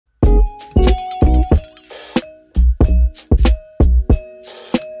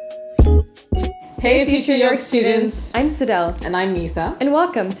Hey future York students! I'm Sidel. And I'm Neetha. And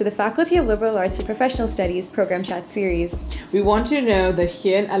welcome to the Faculty of Liberal Arts and Professional Studies Program Chat Series. We want you to know that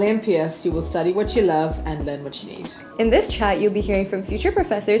here in LA&PS you will study what you love and learn what you need. In this chat, you'll be hearing from future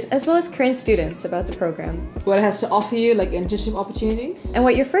professors as well as current students about the program. What it has to offer you, like internship opportunities. And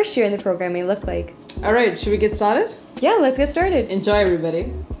what your first year in the program may look like. Alright, should we get started? Yeah, let's get started. Enjoy,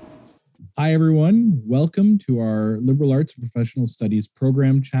 everybody. Hi, everyone. Welcome to our Liberal Arts and Professional Studies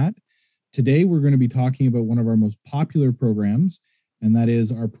Program Chat. Today, we're going to be talking about one of our most popular programs, and that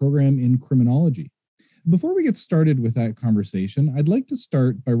is our program in Criminology. Before we get started with that conversation, I'd like to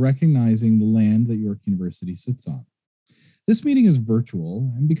start by recognizing the land that York University sits on. This meeting is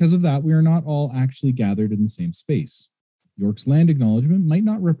virtual, and because of that, we are not all actually gathered in the same space. York's land acknowledgement might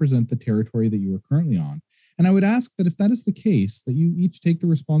not represent the territory that you are currently on, and I would ask that if that is the case, that you each take the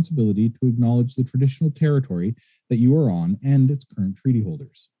responsibility to acknowledge the traditional territory that you are on and its current treaty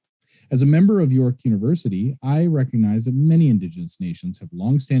holders. As a member of York University, I recognize that many Indigenous nations have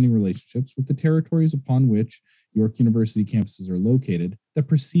long-standing relationships with the territories upon which York University campuses are located that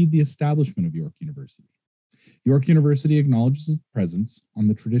precede the establishment of York University. York University acknowledges its presence on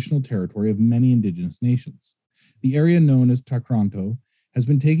the traditional territory of many Indigenous nations. The area known as Takranto has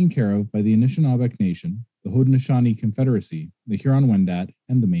been taken care of by the Anishinaabeg Nation, the Haudenosaunee Confederacy, the Huron-Wendat,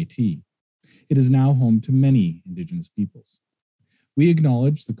 and the Métis. It is now home to many Indigenous peoples. We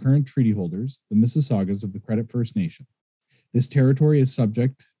acknowledge the current treaty holders, the Mississaugas of the Credit First Nation. This territory is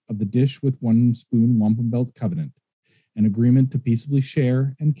subject of the Dish with One Spoon Wampum Belt Covenant, an agreement to peaceably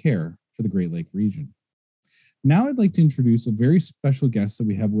share and care for the Great Lake region. Now I'd like to introduce a very special guest that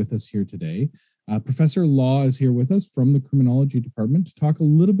we have with us here today. Professor Law is here with us from the Criminology Department to talk a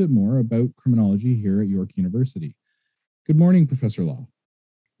little bit more about criminology here at York University. Good morning, Professor Law.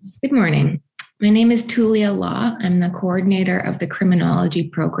 Good morning. My name is Tulia Law. I'm the coordinator of the Criminology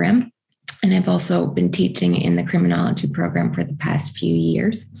program, and I've also been teaching in the Criminology program for the past few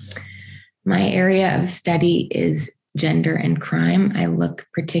years. My area of study is gender and crime. I look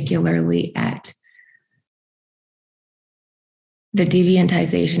particularly at the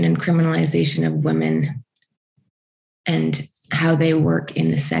deviantization and criminalization of women and how they work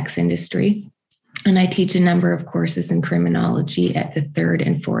in the sex industry. And I teach a number of courses in criminology at the 3rd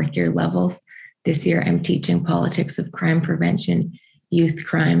and 4th year levels. This year, I'm teaching politics of crime prevention, youth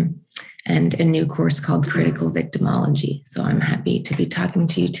crime, and a new course called critical victimology. So I'm happy to be talking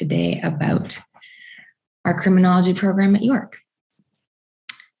to you today about our criminology program at York.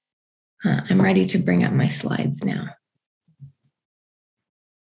 I'm ready to bring up my slides now.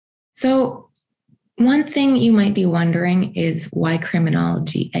 So one thing you might be wondering is why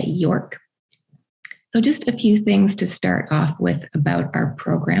criminology at York? So just a few things to start off with about our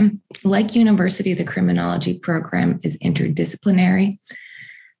program. Like university, the criminology program is interdisciplinary.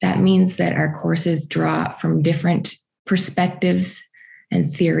 That means that our courses draw from different perspectives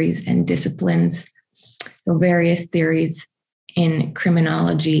and theories and disciplines. So various theories in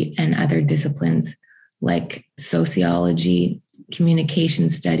criminology and other disciplines like sociology, communication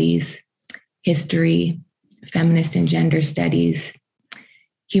studies, history, feminist and gender studies,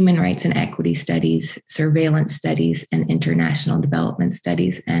 human rights and equity studies, surveillance studies, and international development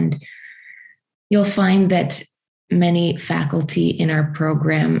studies. And you'll find that many faculty in our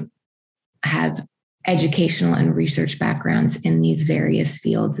program have educational and research backgrounds in these various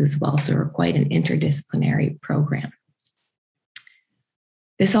fields as well. So we're quite an interdisciplinary program.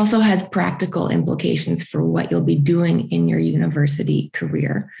 This also has practical implications for what you'll be doing in your university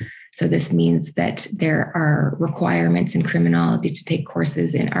career. So this means that there are requirements in criminology to take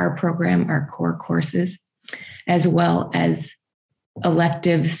courses in our program, our core courses, as well as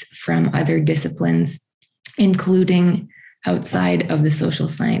electives from other disciplines, including outside of the social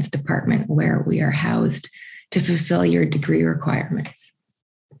science department where we are housed to fulfill your degree requirements.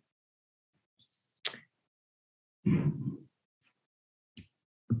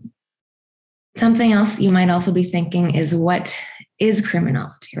 Something else you might also be thinking is, what is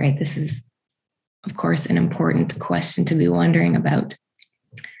criminology, right? This is, of course, an important question to be wondering about.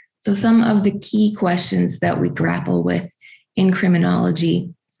 So some of the key questions that we grapple with in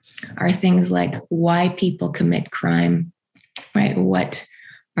criminology are things like why people commit crime, right? What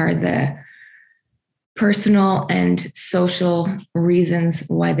are the personal and social reasons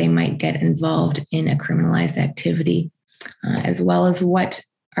why they might get involved in a criminalized activity, as well as what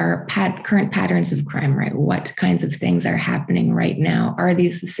are current patterns of crime, right? What kinds of things are happening right now? Are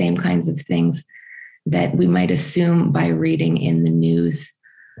these the same kinds of things that we might assume by reading in the news?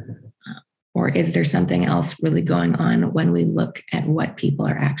 Or is there something else really going on when we look at what people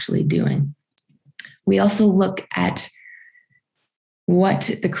are actually doing? We also look at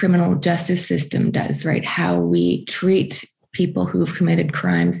what the criminal justice system does, right? How we treat people who've committed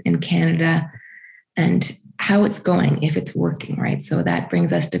crimes in Canada and how it's going, if it's working, right? So that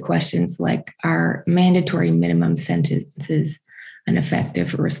brings us to questions like, are mandatory minimum sentences an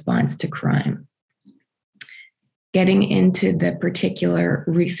effective response to crime? Getting into the particular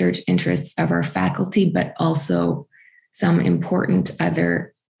research interests of our faculty, but also some important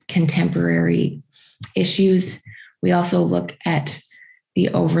other contemporary issues. We also look at the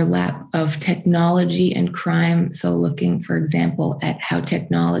overlap of technology and crime. So looking, for example, at how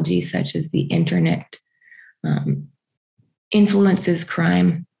technology such as the internet influences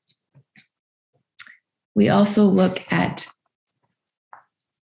crime. We also look at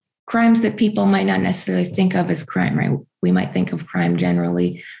crimes that people might not necessarily think of as crime, right? We might think of crime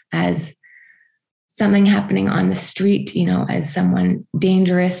generally as something happening on the street, as someone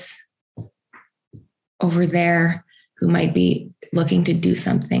dangerous over there who might be looking to do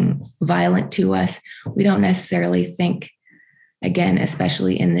something violent to us. We don't necessarily think, again,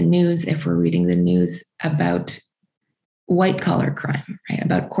 especially in the news, if we're reading the news, about white collar crime, right?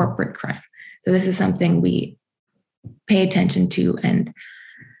 About corporate crime. So this is something we pay attention to and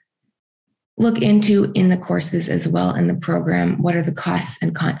look into in the courses as well in the program. What are the costs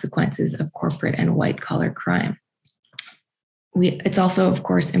and consequences of corporate and white collar crime? It's also, of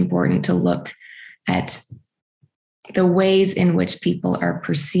course, important to look at the ways in which people are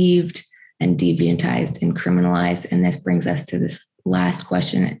perceived and deviantized and criminalized. And this brings us to this last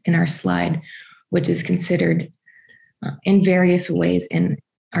question in our slide, which is considered in various ways in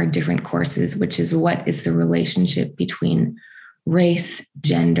our different courses, which is what is the relationship between race,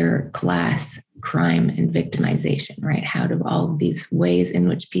 gender, class, crime, and victimization, right? How do all of these ways in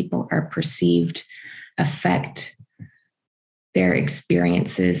which people are perceived affect their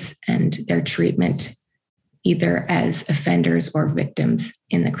experiences and their treatment, either as offenders or victims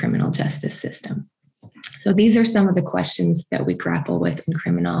in the criminal justice system? So these are some of the questions that we grapple with in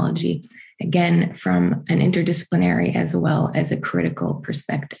criminology, again, from an interdisciplinary as well as a critical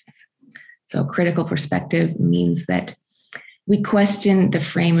perspective. So critical perspective means that we question the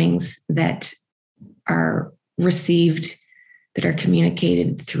framings that are received, that are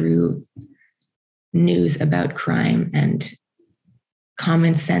communicated through news about crime and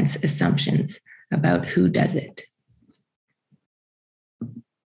common sense assumptions about who does it.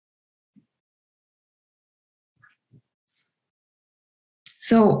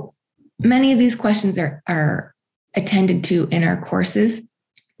 So many of these questions are attended to in our courses,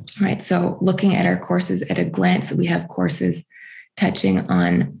 right? So looking at our courses at a glance, we have courses touching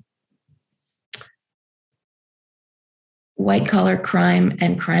on white collar crime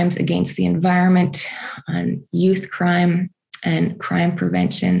and crimes against the environment, on youth crime and crime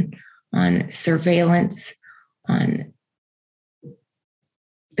prevention, on surveillance, on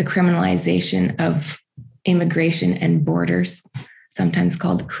the criminalization of immigration and borders, sometimes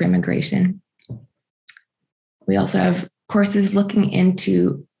called crimigration. We also have courses looking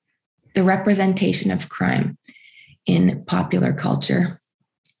into the representation of crime in popular culture.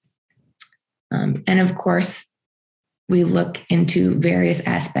 And of course, we look into various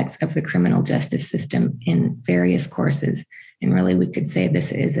aspects of the criminal justice system in various courses. And really, we could say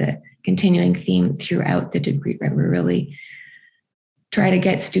this is a continuing theme throughout the degree, right? We really try to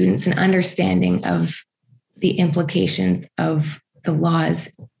get students an understanding of the implications of the laws,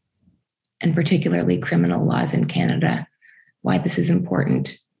 and particularly criminal laws in Canada, why this is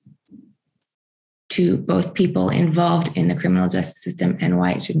important to both people involved in the criminal justice system and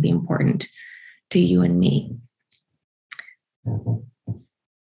why it should be important to you and me.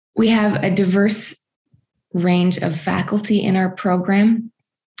 We have a diverse range of faculty in our program.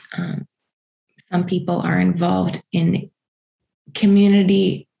 Some people are involved in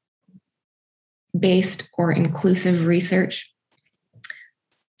community-based or inclusive research.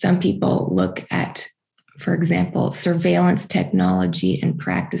 Some people look at, for example, surveillance technology and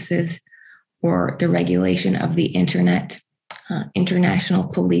practices, or the regulation of the internet, international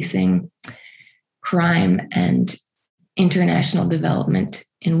policing, crime, and international development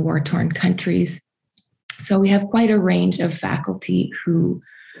in war-torn countries. So we have quite a range of faculty who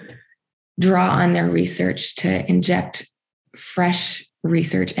draw on their research to inject fresh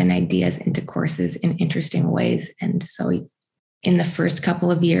research and ideas into courses in interesting ways. And so in the first couple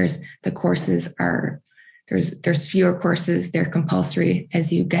of years, the courses there's fewer courses, they're compulsory.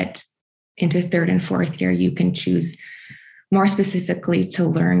 As you get into third and fourth year, you can choose more specifically to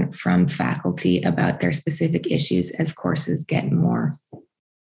learn from faculty about their specific issues as courses get more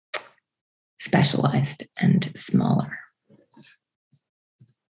specialized and smaller.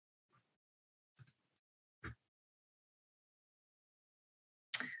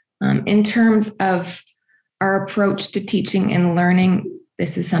 In terms of our approach to teaching and learning,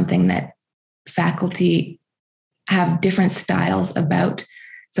 this is something that faculty have different styles about.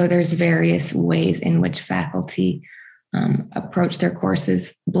 So there's various ways in which faculty approach their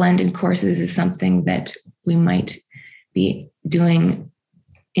courses. Blended courses is something that we might be doing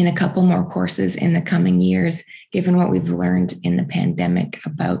in a couple more courses in the coming years, given what we've learned in the pandemic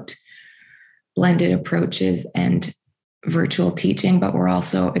about blended approaches and virtual teaching. But we're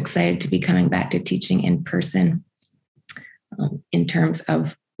also excited to be coming back to teaching in person in terms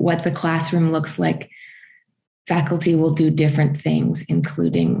of what the classroom looks like. Faculty will do different things,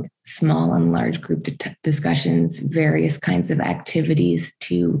 including small and large group discussions, various kinds of activities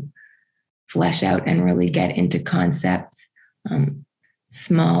to flesh out and really get into concepts,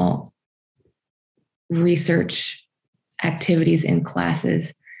 small research activities in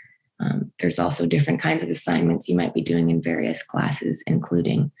classes. There's also different kinds of assignments you might be doing in various classes,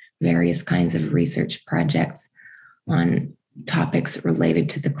 including various kinds of research projects on topics related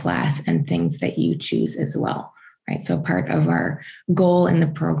to the class and things that you choose as well, right? So part of our goal in the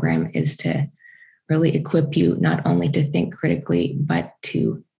program is to really equip you not only to think critically, but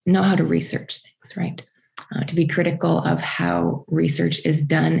to know how to research things, right? To be critical of how research is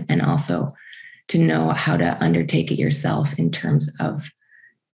done, and also to know how to undertake it yourself in terms of,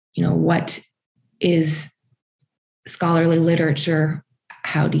 what is scholarly literature?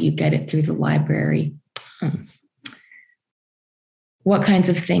 How do you get it through the library? What kinds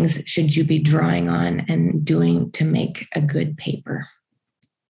of things should you be drawing on and doing to make a good paper?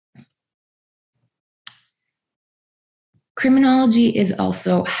 Criminology is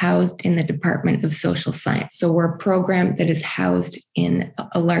also housed in the Department of Social Science. So we're a program that is housed in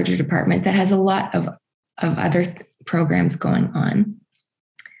a larger department that has a lot of other programs going on.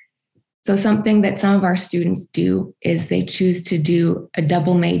 So something that some of our students do is they choose to do a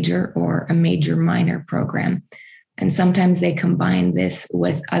double major or a major minor program. And sometimes they combine this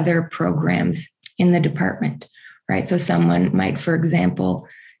with other programs in the department, right? So someone might, for example,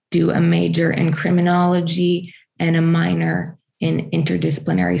 do a major in criminology and a minor in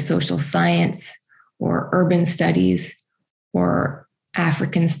interdisciplinary social science or urban studies or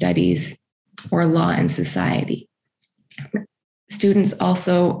African studies or law and society. Students can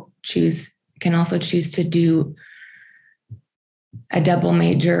also choose to do a double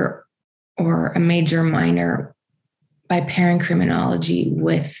major or a major minor by pairing criminology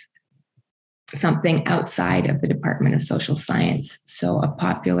with something outside of the Department of Social Science. So a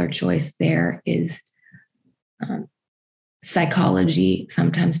popular choice there is psychology.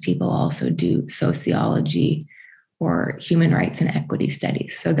 Sometimes people also do sociology or human rights and equity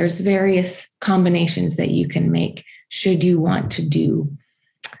studies. So there's various combinations that you can make should you want to do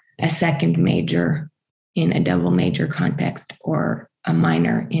a second major in a double major context or a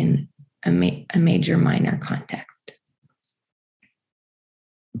minor in a major minor context.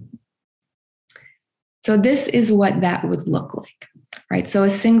 So this is what that would look like, right? So a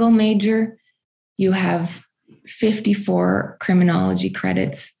single major, you have 54 criminology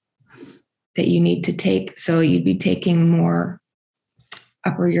credits that you need to take. So you'd be taking more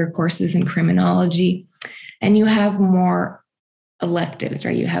upper year courses in criminology, and you have more electives,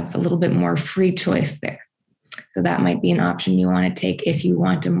 right? You have a little bit more free choice there. So that might be an option you want to take if you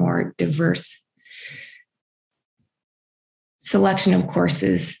want a more diverse selection of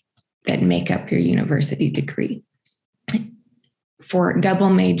courses that make up your university degree. For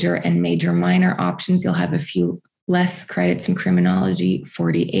double major and major minor options, you'll have a few less credits in criminology,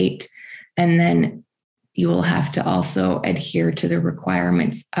 48, and then you will have to also adhere to the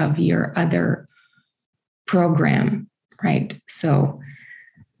requirements of your other program, right? So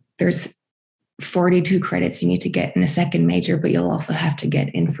there's 42 credits you need to get in a second major, but you'll also have to get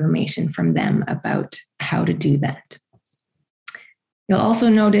information from them about how to do that. You'll also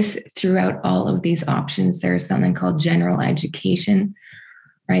notice throughout all of these options, there's something called general education,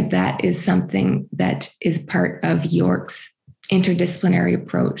 right? That is something that is part of York's interdisciplinary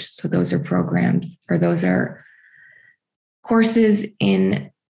approach. So those are programs, or those are courses in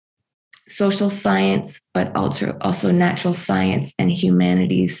social science, but also natural science and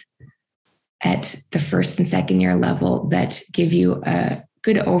humanities at the first and second year level that give you a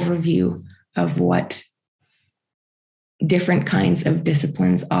good overview of what different kinds of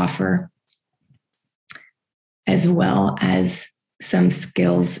disciplines offer, as well as some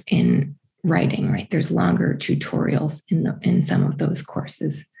skills in writing, right? There's longer tutorials in some of those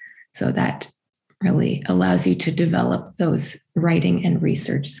courses. So that really allows you to develop those writing and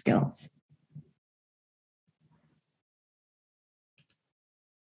research skills.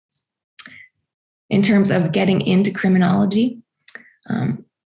 In terms of getting into criminology,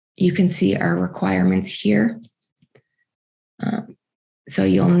 you can see our requirements here. So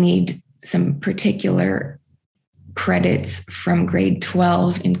you'll need some particular credits from grade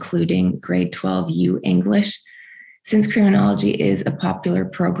 12, including grade 12U English. Since criminology is a popular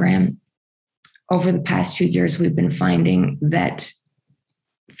program, over the past few years, we've been finding that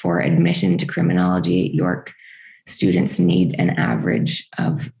for admission to criminology at York, students need an average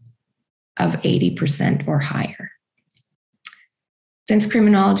of 80% or higher. Since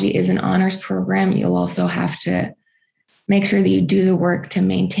criminology is an honors program, you'll also have to make sure that you do the work to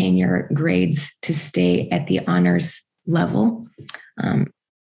maintain your grades to stay at the honors level.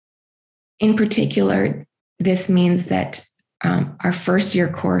 In particular, this means that our first year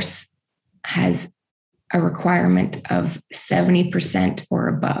course has a requirement of 70% or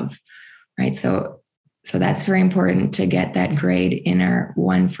above, right? So that's very important to get that grade in our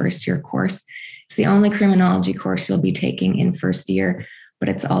one first year course. It's the only criminology course you'll be taking in first year, but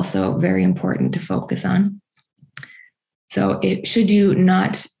it's also very important to focus on. So should you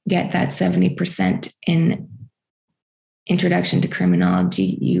not get that 70% in Introduction to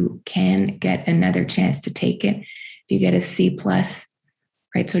Criminology, you can get another chance to take it. If you get a C+,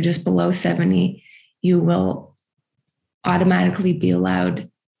 right, so just below 70, you will automatically be allowed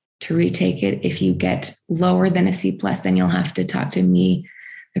to retake it. If you get lower than a C+, then you'll have to talk to me,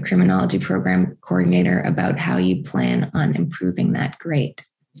 the criminology program coordinator, about how you plan on improving that grade.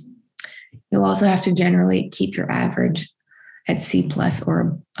 You'll also have to generally keep your average at C+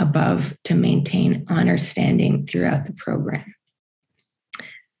 or above to maintain honor standing throughout the program.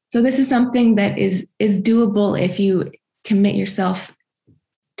 So this is something that is doable if you commit yourself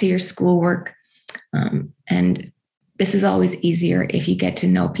to your schoolwork. And this is always easier if you get to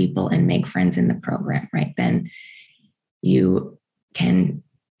know people and make friends in the program, right? Then you can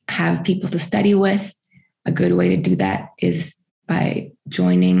have people to study with. A good way to do that is by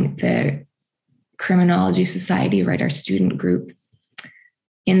joining the Criminology Society, right, our student group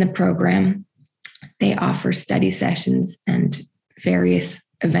in the program. They offer study sessions and various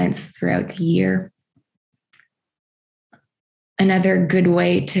events throughout the year. Another good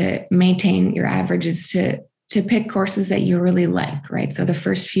way to maintain your average is to pick courses that you really like, right? So the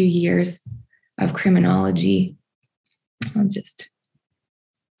first few years of criminology, I'll just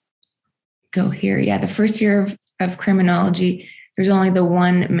go here. Yeah, the first year of criminology, there's only the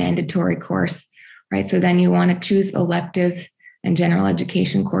one mandatory course, right? So then you want to choose electives and general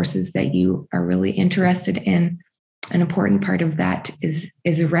education courses that you are really interested in. An important part of that is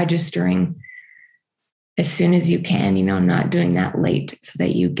registering as soon as you can, not doing that late, so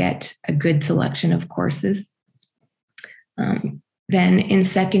that you get a good selection of courses. Then in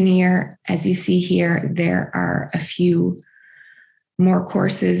second year, as you see here, there are a few more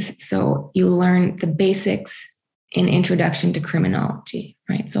courses. So you learn the basics in Introduction to Criminology,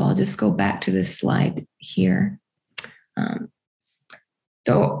 right? So I'll just go back to this slide here.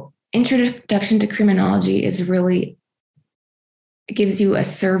 So Introduction to Criminology is really, it gives you a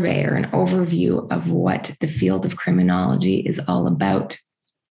survey or an overview of what the field of criminology is all about.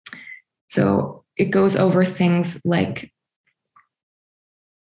 So it goes over things like,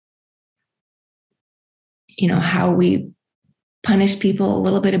 how we punish people, a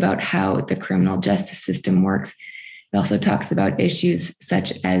little bit about how the criminal justice system works. It also talks about issues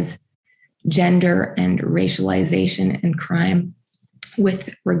such as gender and racialization in crime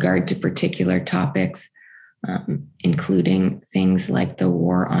with regard to particular topics, including things like the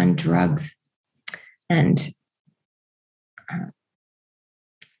war on drugs and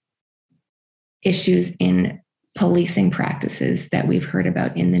issues in policing practices that we've heard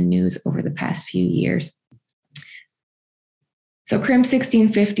about in the news over the past few years. So Crim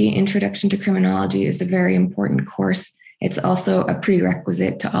 1650, Introduction to Criminology, is a very important course. It's also a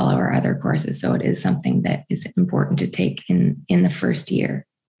prerequisite to all of our other courses. So it is something that is important to take in the first year.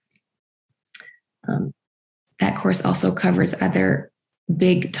 That course also covers other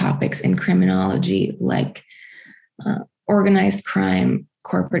big topics in criminology, like organized crime,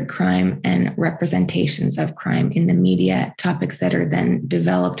 corporate crime, and representations of crime in the media, topics that are then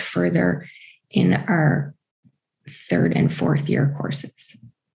developed further in our third and fourth year courses.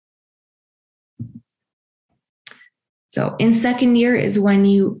 So in second year is when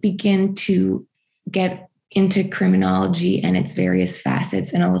you begin to get into criminology and its various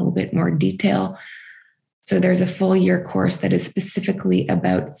facets in a little bit more detail. So there's a full year course that is specifically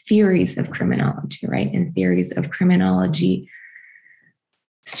about theories of criminology, right? And theories of criminology,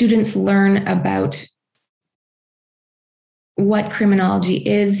 students learn about what criminology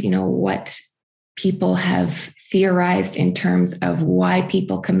is, what people have theorized in terms of why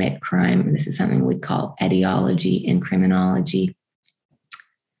people commit crime. This is something we call etiology in criminology.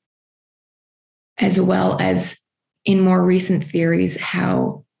 as well as in more recent theories,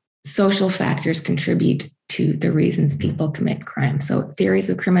 how social factors contribute to the reasons people commit crime. So theories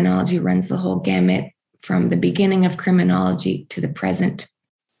of criminology runs the whole gamut from the beginning of criminology to the present.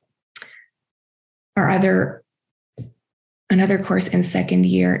 Another course in second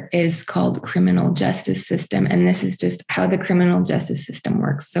year is called Criminal Justice System, and this is just how the criminal justice system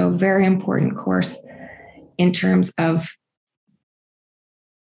works. So a very important course in terms of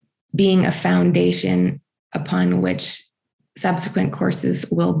being a foundation upon which subsequent courses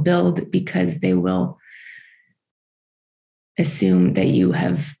will build, because they will assume that you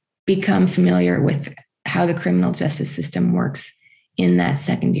have become familiar with how the criminal justice system works in that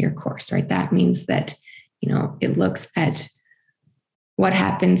second year course, right? That means that, it looks at what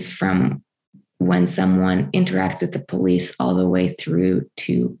happens from when someone interacts with the police all the way through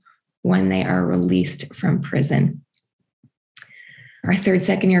to when they are released from prison. Our third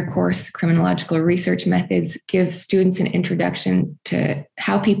second year course, Criminological Research Methods, gives students an introduction to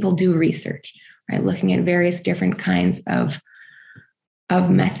how people do research, right? Looking at various different kinds of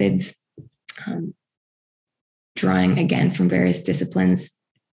methods, drawing again from various disciplines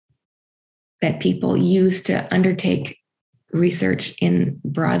that people use to undertake research in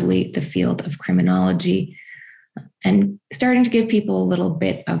broadly the field of criminology, and starting to give people a little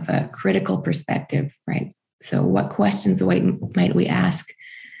bit of a critical perspective, right? So what questions might we ask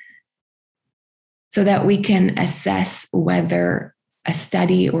so that we can assess whether a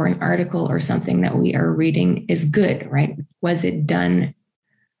study or an article or something that we are reading is good, right? Was it done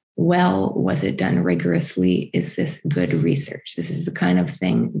well? Was it done rigorously? Is this good research? This is the kind of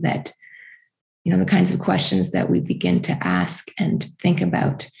thing that, the kinds of questions that we begin to ask and think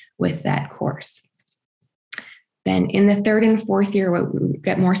about with that course. Then in the third and fourth year, what we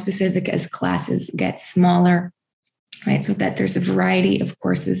get more specific as classes get smaller, right? So that there's a variety of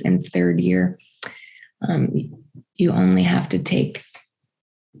courses in third year. You only have to take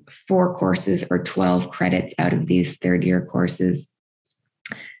 4 courses or 12 credits out of these third year courses.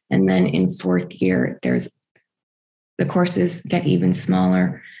 And then in fourth year, the courses get even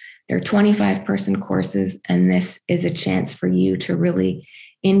smaller. They're 25-person courses, and this is a chance for you to really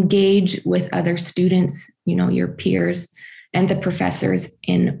engage with other students, your peers and the professors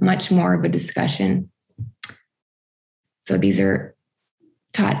in much more of a discussion. So these are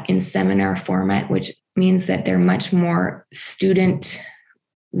taught in seminar format, which means that they're much more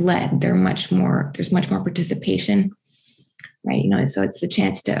student-led. There's much more participation, right? So it's the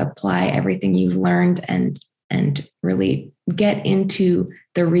chance to apply everything you've learned and really get into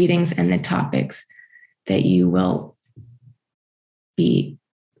the readings and the topics that you will be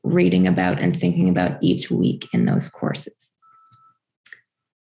reading about and thinking about each week in those courses.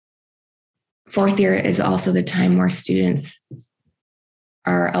 Fourth year is also the time where students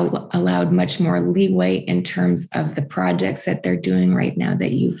are allowed much more leeway in terms of the projects that they're doing right now,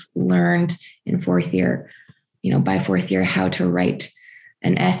 that you've learned in fourth year, by fourth year, how to write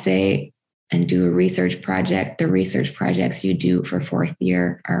an essay and do a research project. The research projects you do for fourth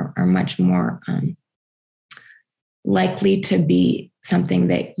year are much more likely to be something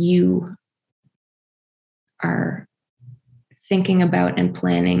that you are thinking about and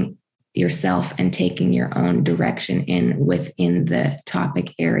planning yourself and taking your own direction within the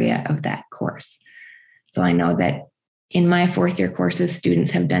topic area of that course. So I know that in my fourth year courses,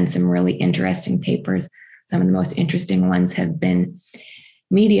 students have done some really interesting papers. Some of the most interesting ones have been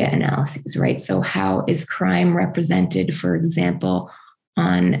media analyses, right? So how is crime represented, for example,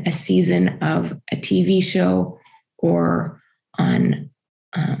 on a season of a TV show or on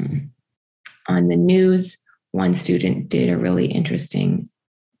the news? One student did a really interesting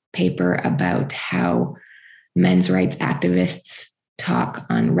paper about how men's rights activists talk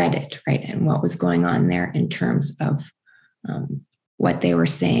on Reddit, right? And what was going on there in terms of what they were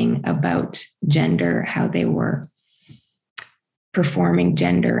saying about gender, how they were performing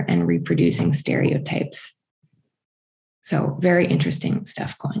gender and reproducing stereotypes. So very interesting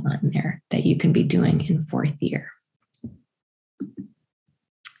stuff going on there that you can be doing in fourth year.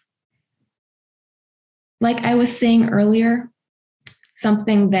 Like I was saying earlier,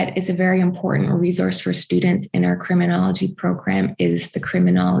 something that is a very important resource for students in our criminology program is the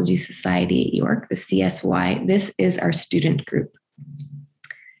Criminology Society at York, the CSY. This is our student group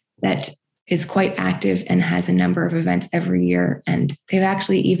that is quite active and has a number of events every year. And they've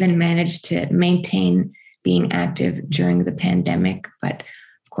actually even managed to maintain being active during the pandemic. But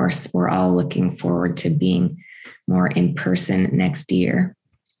of course, we're all looking forward to being more in person next year.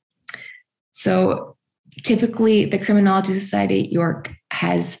 So typically, the Criminology Society at York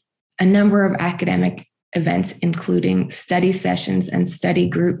has a number of academic events, including study sessions and study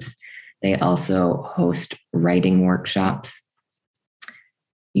groups They also host writing workshops.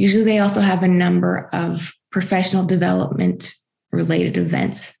 Usually they also have a number of professional development related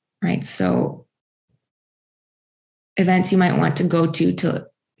events, right? So events you might want to go to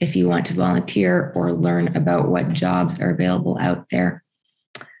if you want to volunteer or learn about what jobs are available out there.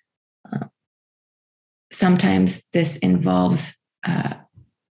 Sometimes this involves a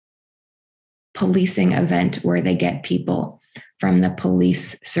policing event where they get people from the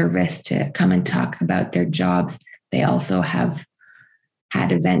police service to come and talk about their jobs. They also have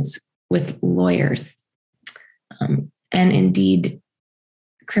had events with lawyers. And indeed,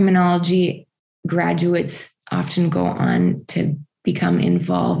 criminology graduates often go on to become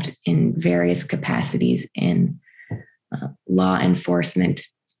involved in various capacities in law enforcement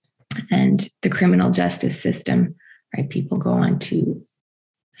and the criminal justice system, right? People go on to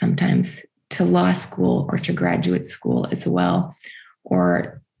sometimes to law school or to graduate school as well,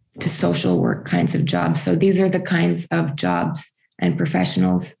 or to social work kinds of jobs. So these are the kinds of jobs and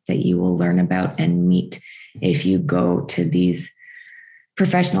professionals that you will learn about and meet if you go to these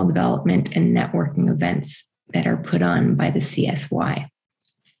professional development and networking events that are put on by the CSY.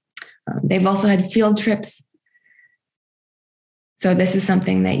 They've also had field trips. So this is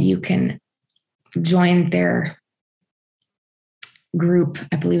something that you can join their group.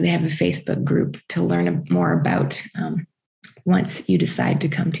 I believe they have a Facebook group to learn more about once you decide to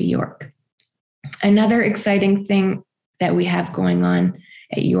come to York. Another exciting thing that we have going on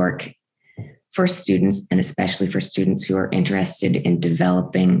at York for students, and especially for students who are interested in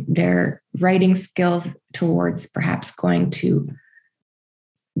developing their writing skills towards perhaps going to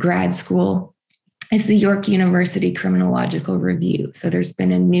grad school, is the York University Criminological Review. So there's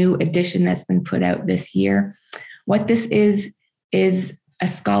been a new edition that's been put out this year. What this is a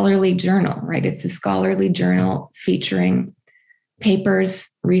scholarly journal, right? It's a scholarly journal featuring papers,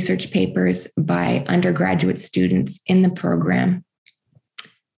 research papers by undergraduate students in the program.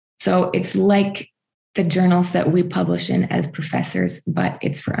 So it's like the journals that we publish in as professors, but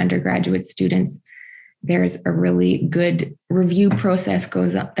it's for undergraduate students. There's a really good review process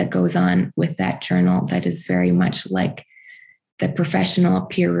that goes on with that journal that is very much like the professional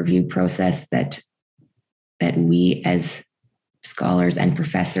peer review process that we as scholars and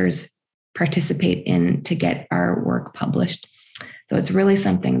professors participate in to get our work published. So it's really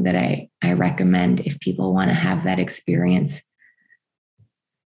something that I recommend if people want to have that experience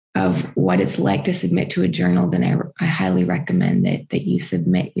of what it's like to submit to a journal, then I highly recommend that you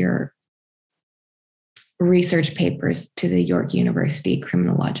submit your research papers to the York University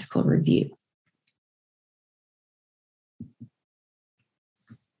Criminological Review.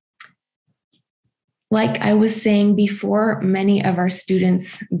 Like I was saying before, many of our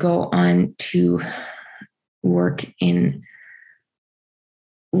students go on to work in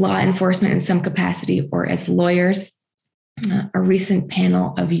law enforcement in some capacity or as lawyers. A recent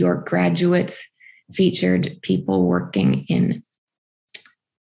panel of York graduates featured people working in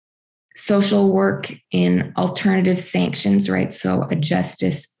social work, in alternative sanctions, right? So a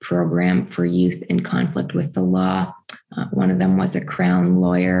justice program for youth in conflict with the law. One of them was a Crown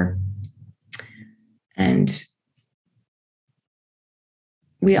lawyer. And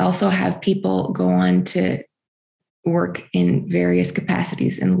we also have people go on to work in various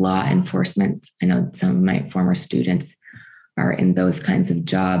capacities in law enforcement. I know some of my former students are in those kinds of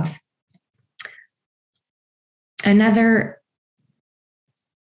jobs. Another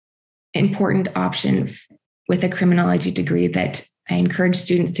important option with a criminology degree that I encourage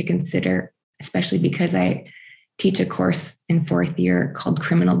students to consider, especially because I teach a course in fourth year called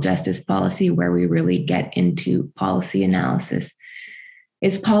Criminal Justice Policy, where we really get into policy analysis,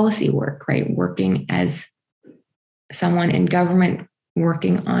 is policy work, right? Working as someone in government,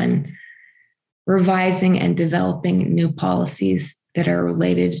 working on revising and developing new policies that are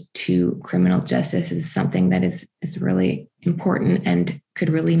related to criminal justice is something that is really important and could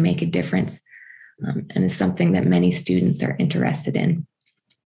really make a difference, and is something that many students are interested in.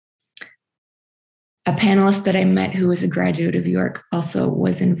 A panelist that I met who was a graduate of York also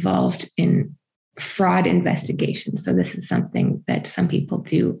was involved in fraud investigations. So this is something that some people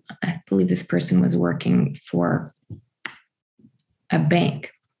do. I believe this person was working for a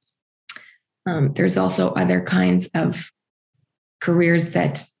bank. There's also other kinds of careers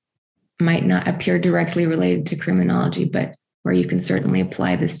that might not appear directly related to criminology, but where you can certainly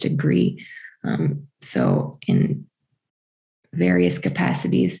apply this degree. So in various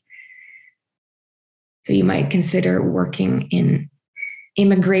capacities. So you might consider working in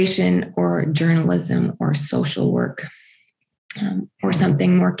immigration or journalism or social work, or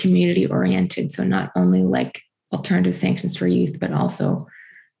something more community oriented. So not only like alternative sanctions for youth, but also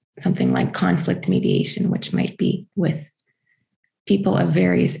something like conflict mediation, which might be with people of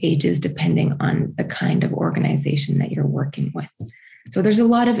various ages, depending on the kind of organization that you're working with. So there's a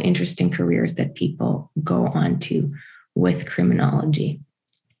lot of interesting careers that people go on to with criminology.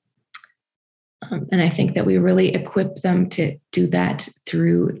 And I think that we really equip them to do that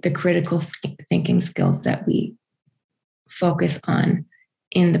through the critical thinking skills that we focus on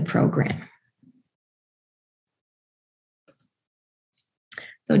in the program.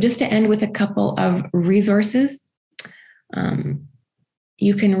 So just to end with a couple of resources,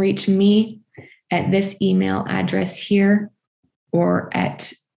 you can reach me at this email address here or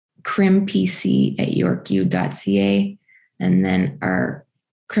at crimpc@yorku.ca. And then our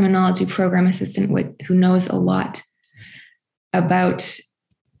criminology program assistant, who knows a lot about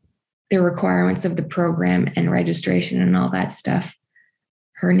the requirements of the program and registration and all that stuff.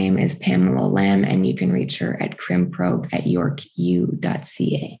 Her name is Pamela Lamb, and you can reach her at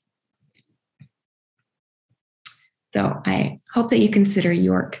crimprog@yorku.ca. So I hope that you consider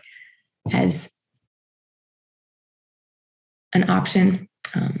York as an option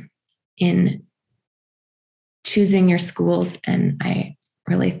in choosing your schools. And I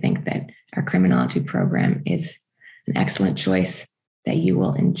really think that our criminology program is an excellent choice that you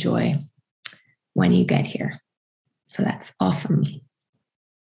will enjoy when you get here. So that's all from me.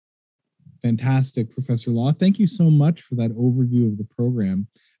 Fantastic, Professor Law. Thank you so much for that overview of the program.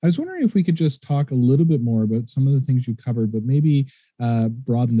 I was wondering if we could just talk a little bit more about some of the things you covered, but maybe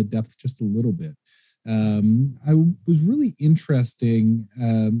broaden the depth just a little bit. I was really interesting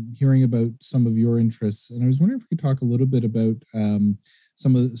hearing about some of your interests, and I was wondering if we could talk a little bit about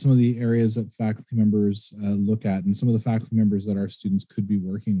some of the areas that faculty members look at, and some of the faculty members that our students could be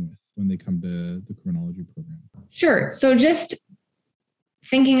working with when they come to the criminology program. Sure. So just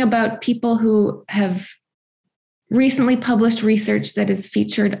thinking about people who have recently published research that is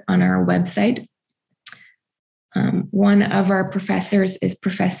featured on our website. One of our professors is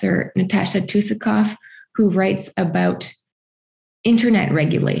Professor Natasha Tusikoff, who writes about internet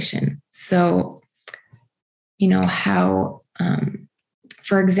regulation. So, how,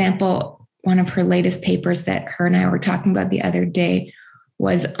 for example, one of her latest papers that her and I were talking about the other day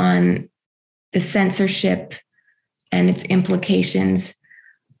was on the censorship and its implications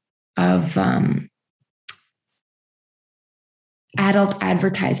of adult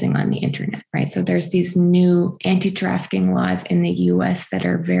advertising on the internet, right? So there's these new anti-trafficking laws in the US that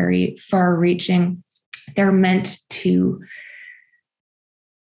are very far-reaching. They're meant to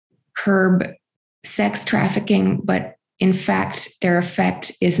curb sex trafficking, but in fact, their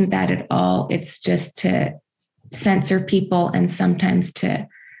effect isn't that at all. It's just to censor people and sometimes to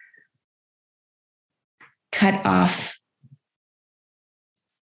cut off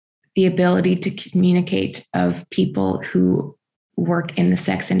the ability to communicate of people who work in the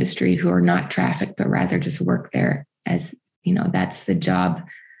sex industry who are not trafficked, but rather just work there as, that's the job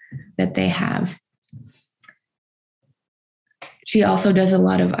that they have. She also does a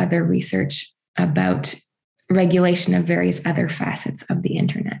lot of other research about regulation of various other facets of the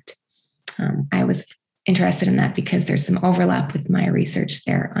internet. I was interested in that because there's some overlap with my research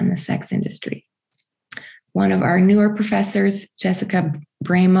there on the sex industry. One of our newer professors, Jessica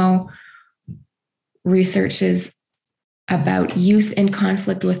Bramo, researches about youth in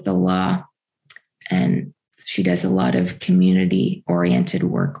conflict with the law, and she does a lot of community-oriented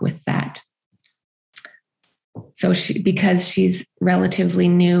work with that. So because she's relatively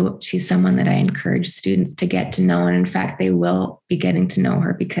new, she's someone that I encourage students to get to know, and in fact, they will be getting to know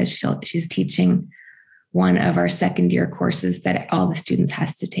her because she's teaching one of our second-year courses that all the students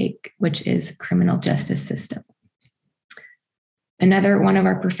has to take, which is criminal justice system. Another one of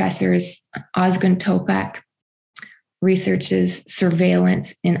our professors, Ozgun Topak, researches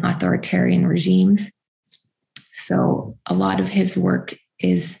surveillance in authoritarian regimes. So a lot of his work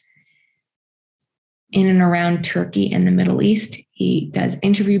is in and around Turkey and the Middle East. He does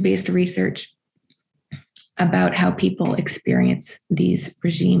interview-based research about how people experience these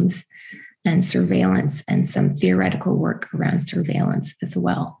regimes and surveillance, and some theoretical work around surveillance as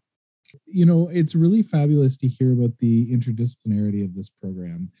well. It's really fabulous to hear about the interdisciplinarity of this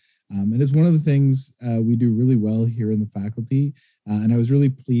program. And it's one of the things we do really well here in the faculty. And I was really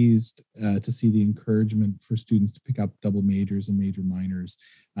pleased to see the encouragement for students to pick up double majors and major minors,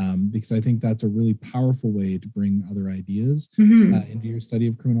 because I think that's a really powerful way to bring other ideas into your study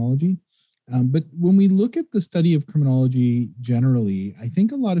of criminology. But when we look at the study of criminology generally, I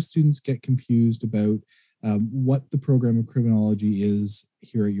think a lot of students get confused about what the program of criminology is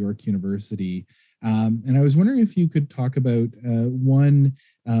here at York University. And I was wondering if you could talk about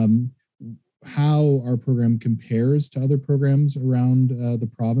how our program compares to other programs around the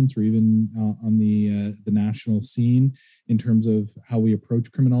province or even on the national scene in terms of how we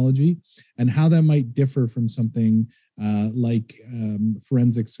approach criminology, and how that might differ from something like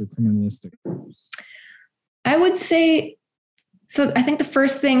forensics or criminalistic. I would say, so I think the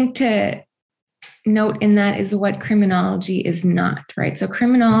first thing to note in that is what criminology is not, right? So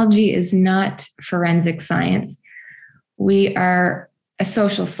criminology is not forensic science. We are a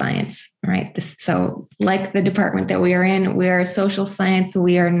social science, right? So like the department that we are in, we are a social science.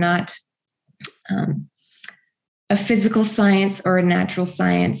 We are not a physical science or a natural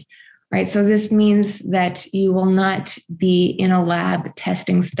science, right? So this means that you will not be in a lab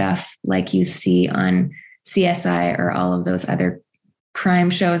testing stuff like you see on CSI or all of those other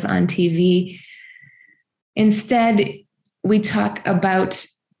crime shows on TV. Instead, we talk about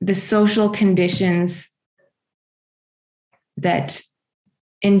the social conditions that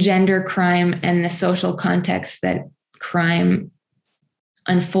engender crime and the social context that crime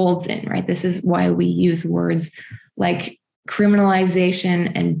unfolds in, right? This is why we use words like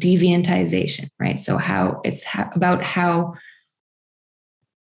criminalization and deviantization, right? So about how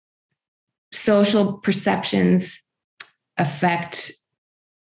social perceptions affect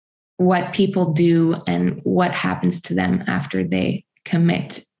what people do and what happens to them after they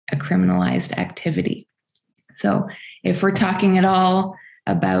commit a criminalized activity. So if we're talking at all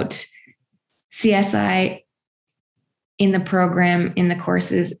about CSI in the program, in the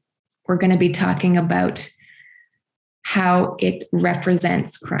courses, we're going to be talking about how it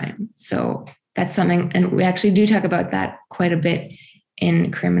represents crime. So that's something, and we actually do talk about that quite a bit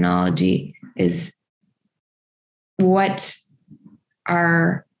in criminology, is what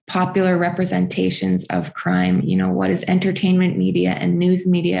are popular representations of crime? You know, what is entertainment media and news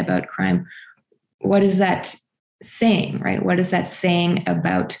media about crime? What is that saying, right? What is that saying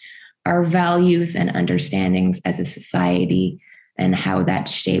about our values and understandings as a society, and how that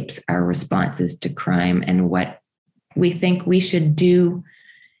shapes our responses to crime and what we think we should do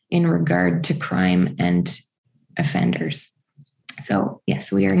in regard to crime and offenders? So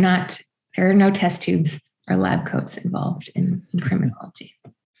yes, there are no test tubes or lab coats involved in criminology.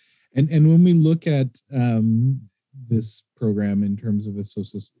 And when we look at this program in terms of a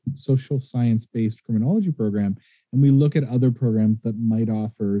social science-based criminology program, and we look at other programs that might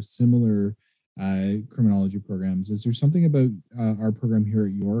offer similar criminology programs, is there something about our program here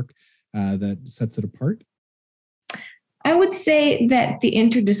at York that sets it apart? I would say that the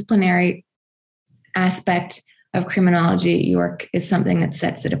interdisciplinary aspect of criminology at York is something that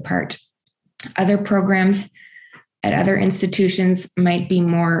sets it apart. Other programs at other institutions might be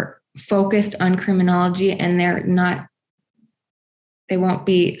more focused on criminology, and they won't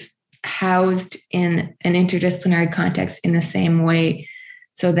be housed in an interdisciplinary context in the same way.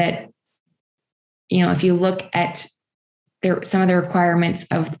 So that, you know, if you look at some of the requirements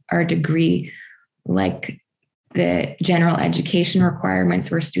of our degree, like the general education requirements,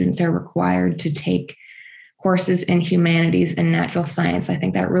 where students are required to take courses in humanities and natural science, I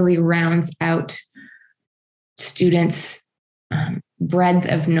think that really rounds out students' breadth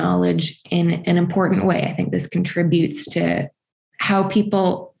of knowledge in an important way. I think this contributes to how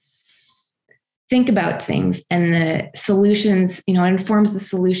people think about things and the solutions, you know, it informs the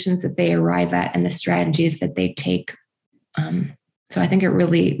solutions that they arrive at and the strategies that they take. So I think it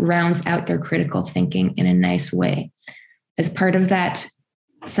really rounds out their critical thinking in a nice way. As part of that,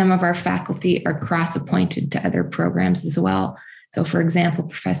 some of our faculty are cross-appointed to other programs as well. So for example,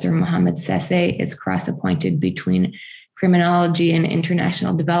 Professor Mohammed Sesse is cross-appointed between criminology and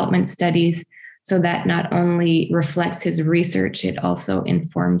international development studies. So that not only reflects his research, it also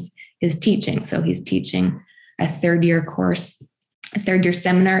informs his teaching. So he's teaching a third-year course, a third-year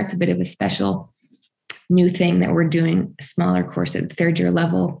seminar. It's a bit of a special new thing that we're doing, a smaller course at the third-year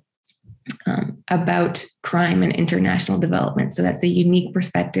level about crime and international development. So that's a unique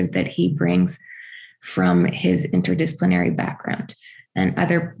perspective that he brings from his interdisciplinary background. And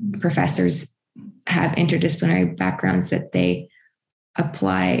other professors have interdisciplinary backgrounds that they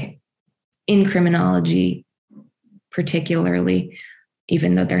apply in criminology, particularly,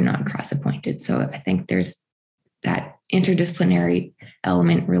 even though they're not cross-appointed. So I think there's that interdisciplinary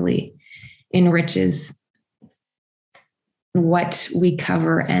element really enriches what we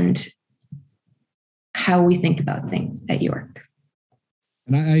cover and how we think about things at York.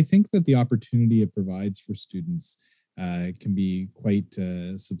 And I think that the opportunity it provides for students can be quite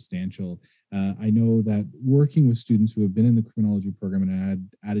substantial. I know that working with students who have been in the criminology program and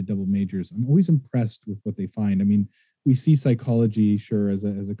added double majors, I'm always impressed with what they find. I mean, we see psychology, sure, as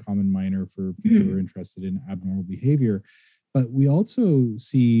a common minor for people who are interested in abnormal behavior, but we also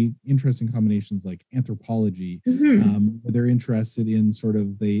see interesting combinations like anthropology, where they're interested in sort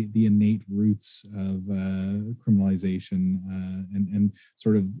of the innate roots of criminalization and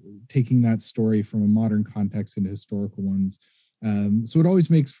sort of taking that story from a modern context into historical ones. So it always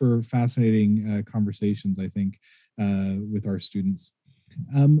makes for fascinating conversations, I think, with our students.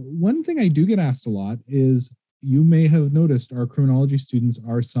 One thing I do get asked a lot is, you may have noticed our criminology students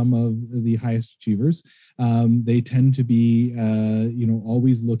are some of the highest achievers. They tend to be,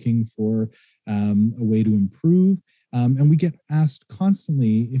 always looking for a way to improve. And we get asked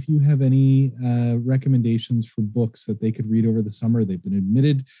constantly if you have any recommendations for books that they could read over the summer. They've been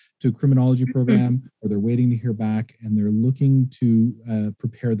admitted to a criminology program, or they're waiting to hear back, and they're looking to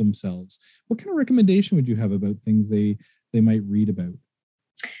prepare themselves. What kind of recommendation would you have about things they might read about?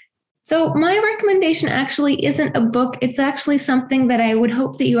 So my recommendation actually isn't a book. It's actually something that I would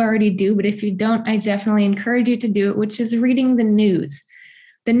hope that you already do, but if you don't, I definitely encourage you to do it, which is reading the news.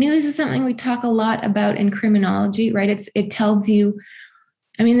 The news is something we talk a lot about in criminology, right? It tells you,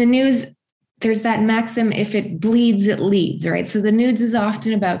 the news, there's that maxim, if it bleeds, it leads, right? So the news is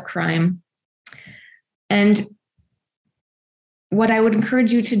often about crime. And what I would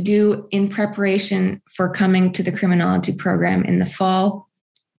encourage you to do in preparation for coming to the criminology program in the fall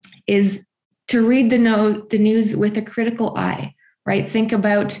is to read the news with a critical eye, right? Think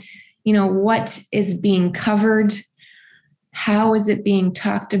about, what is being covered, how is it being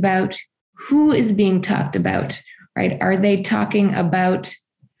talked about, who is being talked about, right? Are they talking about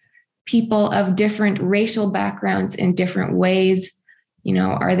people of different racial backgrounds in different ways?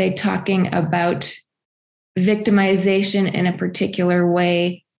 Are they talking about victimization in a particular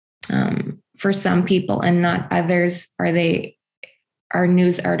way for some people and not others? Are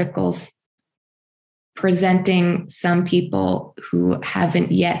news articles presenting some people who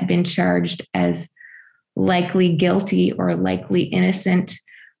haven't yet been charged as likely guilty or likely innocent,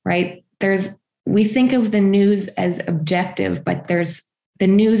 right? We think of the news as objective, but the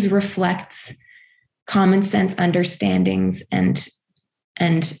news reflects common sense understandings and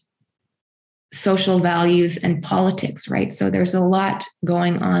social values and politics, right? So there's a lot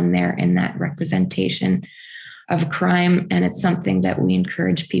going on there in that representation of crime, and it's something that we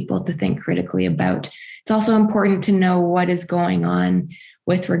encourage people to think critically about. It's also important to know what is going on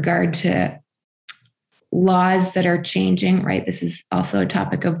with regard to laws that are changing, right? This is also a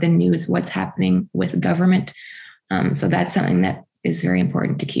topic of the news, what's happening with government. So that's something that is very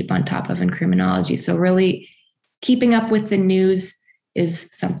important to keep on top of in criminology. So really keeping up with the news is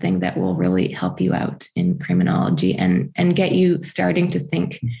something that will really help you out in criminology and get you starting to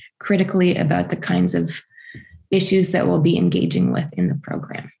think critically about the kinds of issues that we'll be engaging with in the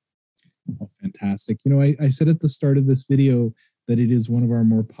program. Oh, fantastic. I said at the start of this video that it is one of our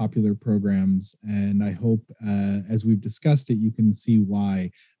more popular programs, and I hope as we've discussed it, you can see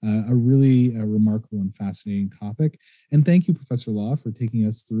why. A really remarkable and fascinating topic. And thank you, Professor Law, for taking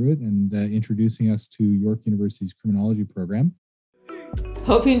us through it and introducing us to York University's criminology program.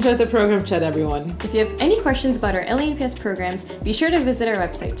 Hope you enjoyed the program chat, everyone. If you have any questions about our LA&PS programs, be sure to visit our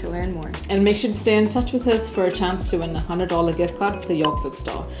website to learn more. And make sure to stay in touch with us for a chance to win a $100 gift card at the York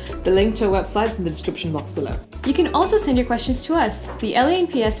Bookstore. The link to our website is in the description box below. You can also send your questions to us, the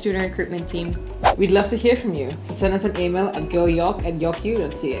LA&PS student recruitment team. We'd love to hear from you, so send us an email at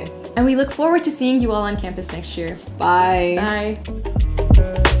goyork@yorku.ca. And we look forward to seeing you all on campus next year. Bye. Bye.